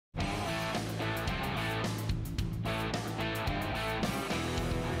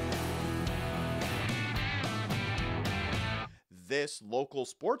This local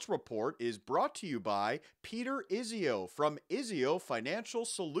sports report is brought to you by Peter Izzio from Izzio Financial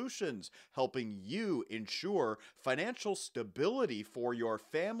Solutions, helping you ensure financial stability for your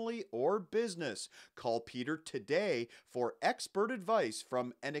family or business. Call Peter today for expert advice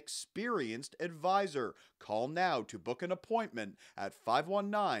from an experienced advisor. Call now to book an appointment at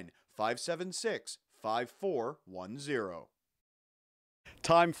 519-576-5410.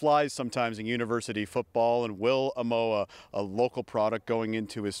 Time flies sometimes in university football, and Will Amoah, a local product going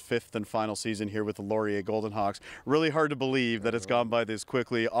into his fifth and final season here with the Laurier Golden Hawks. Really hard to believe that it's gone by this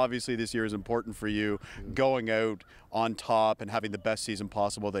quickly. Obviously this year is important for you, going out on top and having the best season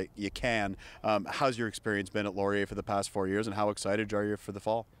possible that you can. How's your experience been at Laurier for the past 4 years, and how excited are you for the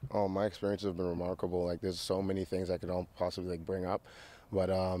fall? Oh, my experience has been remarkable. Like, there's so many things I could possibly bring up. But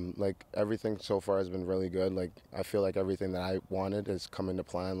like, everything so far has been really good. Like, I feel like everything that I wanted is coming to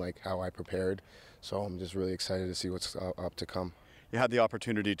plan, like how I prepared. So I'm just really excited to see what's up to come. You had the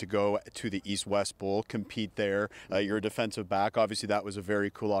opportunity to go to the East-West Bowl, compete there. You're a defensive back. Obviously, that was a very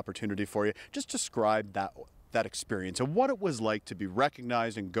cool opportunity for you. Just describe that experience and what it was like to be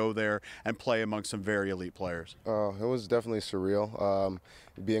recognized and go there and play among some very elite players. It was definitely surreal.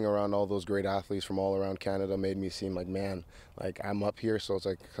 Being around all those great athletes from all around Canada made me seem like, man, like I'm up here, so it's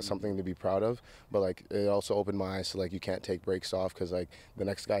like something to be proud of. But like, it also opened my eyes to, like, you can't take breaks off, because like the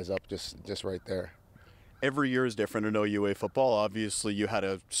next guy's up just right there. Every year is different in OUA football. Obviously, you had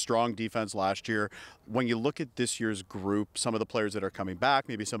a strong defense last year. When you look at this year's group, some of the players that are coming back,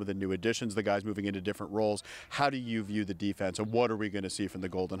 maybe some of the new additions, the guys moving into different roles, how do you view the defense, and what are we going to see from the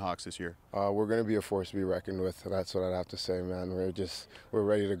Golden Hawks this year? We're going to be a force to be reckoned with. That's what I'd have to say, man. We're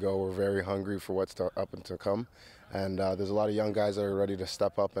ready to go. We're very hungry for what's up and to come. And there's a lot of young guys that are ready to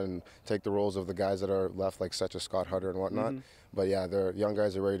step up and take the roles of the guys that are left, like such as Scott Hutter and whatnot. But yeah, the young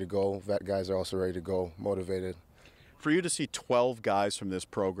guys are ready to go. Vet guys are also ready to go, motivated. For you to see 12 guys from this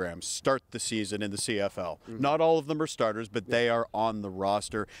program start the season in the CFL, not all of them are starters, but they are on the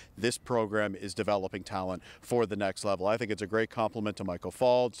roster. This program is developing talent for the next level. I think it's a great compliment to Michael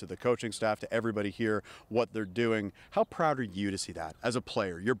Faulds, to the coaching staff, to everybody here, what they're doing. How proud are you to see that as a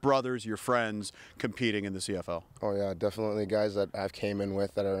player, your brothers, your friends competing in the CFL? Oh yeah, definitely guys that I've came in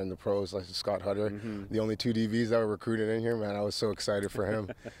with that are in the pros, like Scott Hutter. The only two DBs that were recruited in here, man, I was so excited for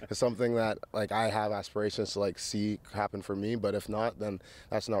him. It's something that, like, I have aspirations to, like, see happen for me, but if not, then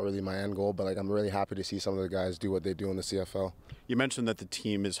that's not really my end goal. But like, I'm really happy to see some of the guys do what they do in the CFL. You mentioned that the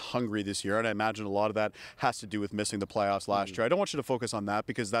team is hungry this year, and I imagine a lot of that has to do with missing the playoffs last year. I don't want you to focus on that,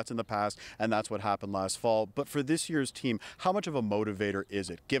 because that's in the past and that's what happened last fall. But for this year's team, how much of a motivator is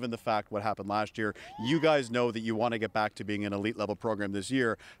it, given the fact what happened last year? You guys know that you want to get back to being an elite level program this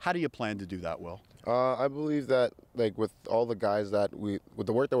year. How do you plan to do that, Will? I believe that, like, with all the guys that with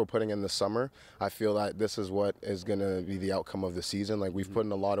the work that we're putting in this summer, I feel that this is what is going to be the outcome of the season. Like, we've put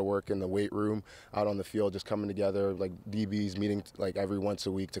in a lot of work in the weight room, out on the field, just coming together, like DBs meeting like every once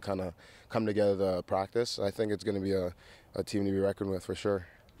a week to kind of come together to practice. I think it's going to be a team to be reckoned with for sure.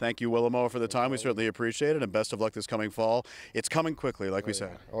 Thank you, Will Amoah, for the time. We certainly appreciate it, and best of luck this coming fall. It's coming quickly, like we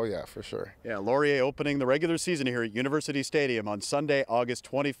said. Oh, yeah, for sure. Yeah, Laurier opening the regular season here at University Stadium on Sunday,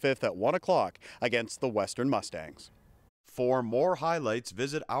 August 25th at 1 o'clock against the Western Mustangs. For more highlights,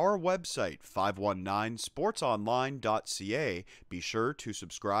 visit our website, 519sportsonline.ca. Be sure to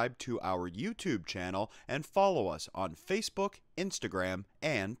subscribe to our YouTube channel and follow us on Facebook, Instagram,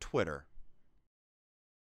 and Twitter.